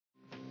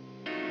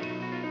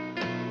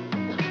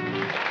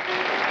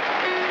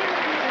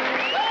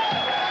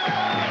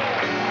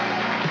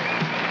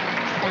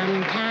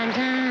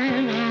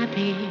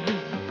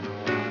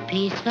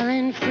peaceful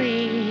and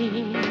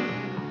free.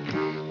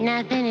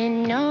 Nothing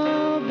and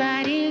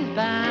nobody's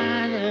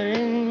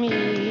bothering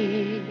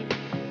me.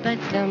 But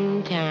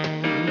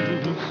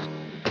sometimes,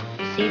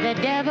 see the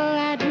devil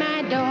at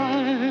my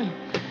door.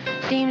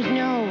 Seems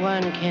no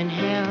one can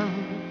help.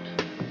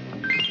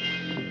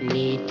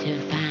 Need to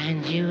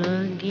find you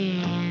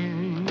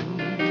again,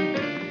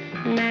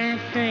 my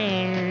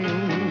friend.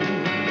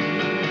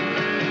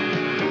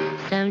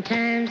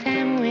 Sometimes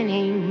I'm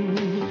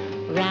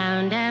winning,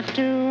 round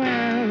after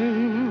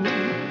round.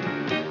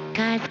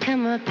 Cards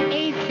come up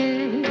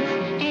aces,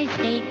 as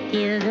fate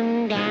deals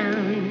them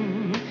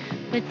down.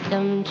 But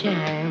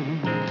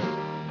sometimes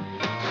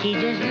she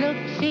just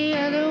looks the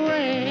other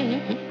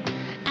way.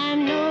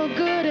 I'm no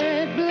good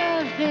at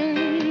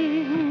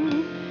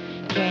bluffing.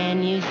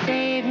 Can you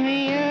save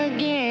me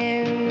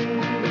again?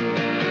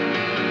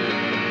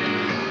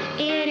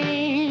 It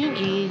ain't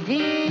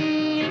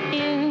easy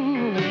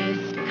in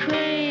this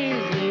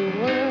crazy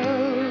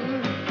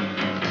world.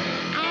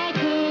 I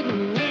could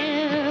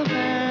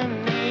never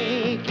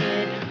make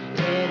it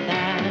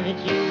without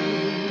you.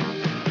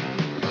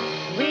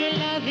 We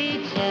love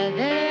each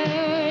other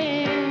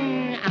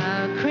in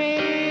our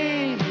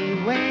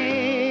crazy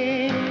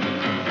way.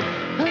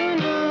 Who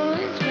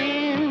knows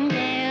when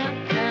they'll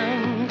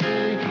come to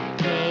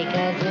take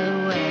us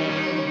away?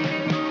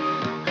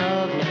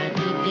 Hope not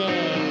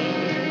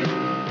today.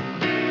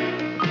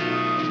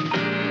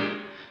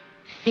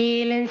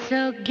 Feeling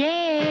so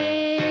gay.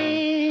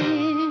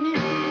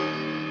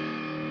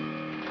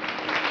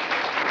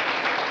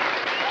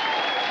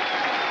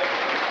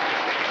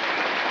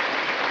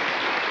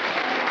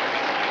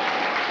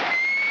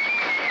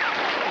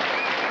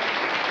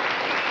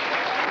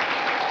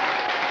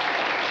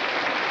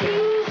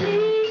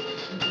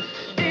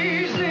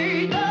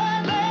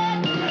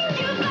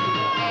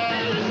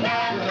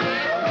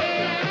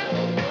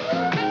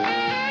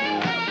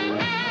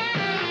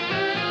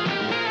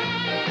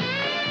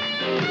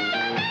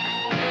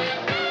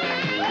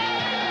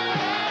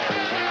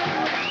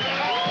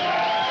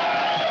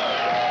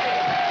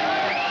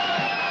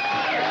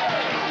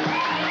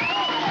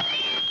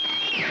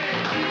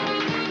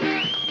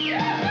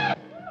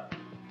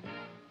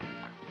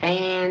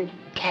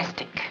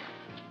 Fantastic.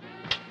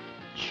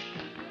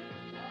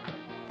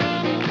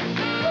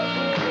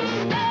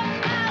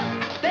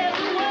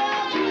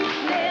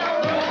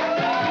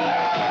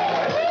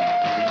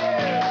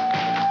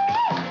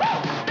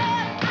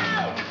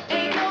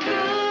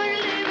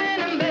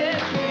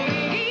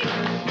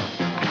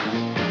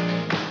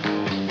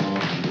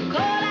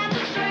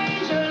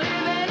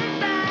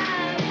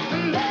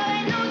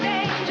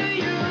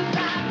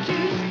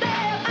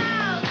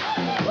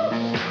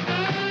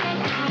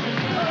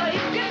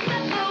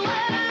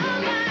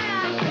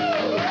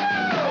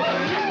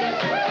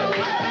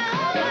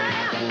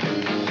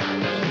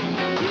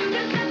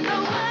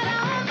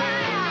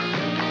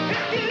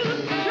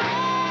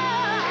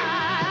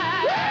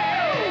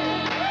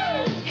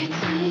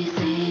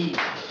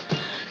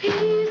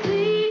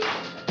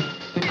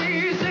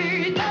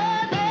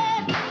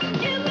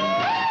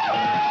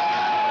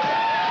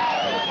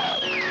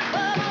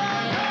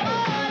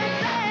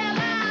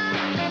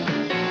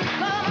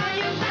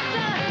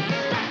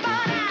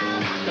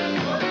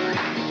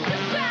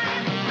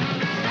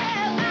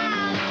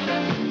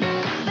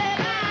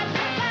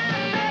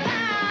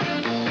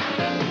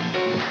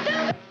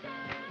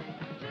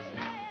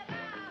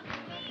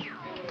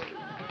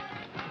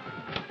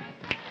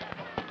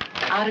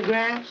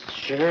 Autographs?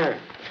 Sure.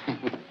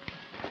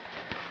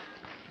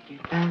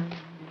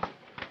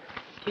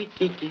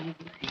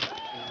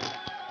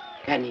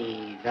 Got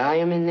any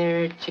volume in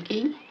there,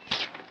 Chickie?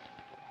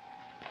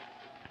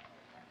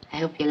 I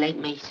hope you like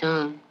my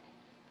song.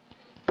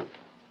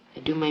 I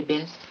do my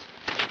best.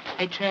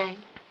 I try.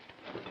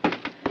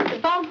 The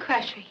Bone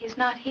Crusher, he's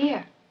not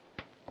here.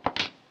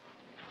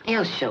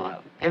 He'll show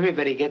up.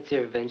 Everybody gets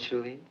here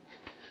eventually.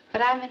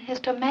 But I'm in his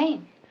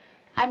domain.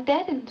 I'm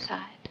dead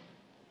inside.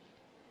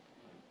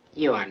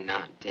 You are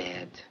not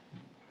dead.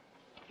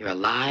 You're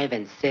alive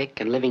and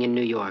sick and living in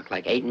New York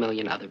like 8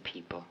 million other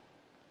people.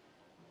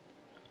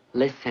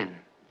 Listen,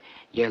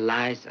 you're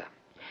Liza.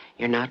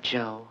 You're not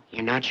Joe.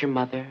 You're not your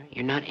mother.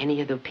 You're not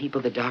any of the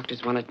people the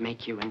doctors want to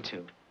make you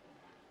into.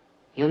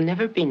 You'll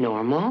never be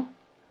normal,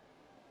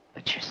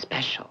 but you're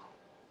special.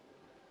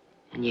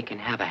 And you can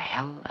have a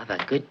hell of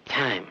a good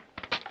time.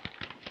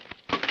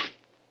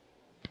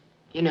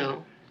 You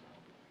know,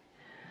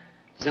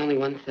 there's only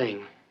one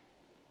thing.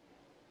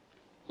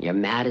 You're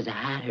mad as a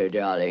hatter,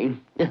 darling.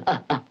 But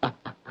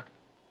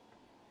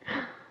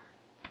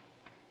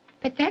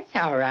that's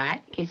all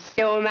right, because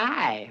so am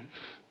I.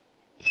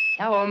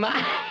 So am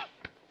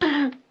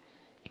I.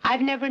 I've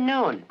never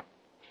known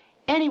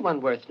anyone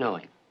worth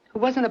knowing who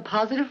wasn't a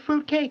positive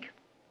fruitcake.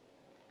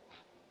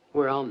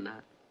 We're all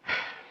nuts.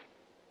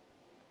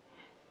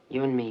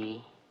 You and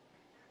me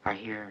are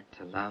here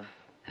to love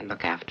and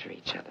look after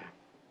each other.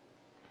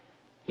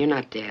 You're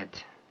not dead.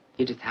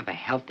 You just have a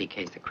healthy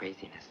case of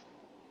craziness.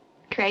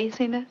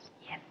 Craziness?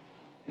 Yes.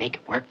 Make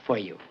it work for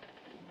you.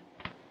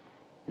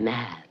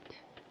 Mad.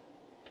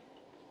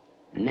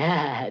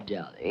 Mad,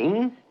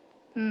 darling.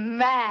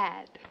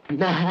 Mad.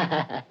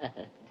 Mad.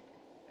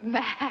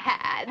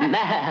 Mad.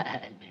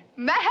 Mad.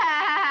 Mad.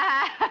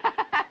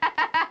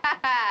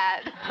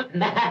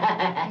 Mad.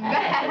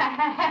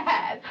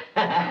 Mad.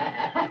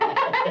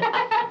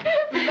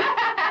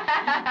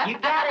 You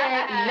got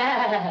it.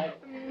 Mad.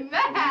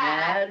 Mad.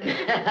 Mad.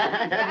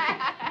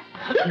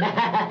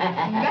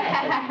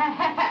 Mad.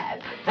 Mad.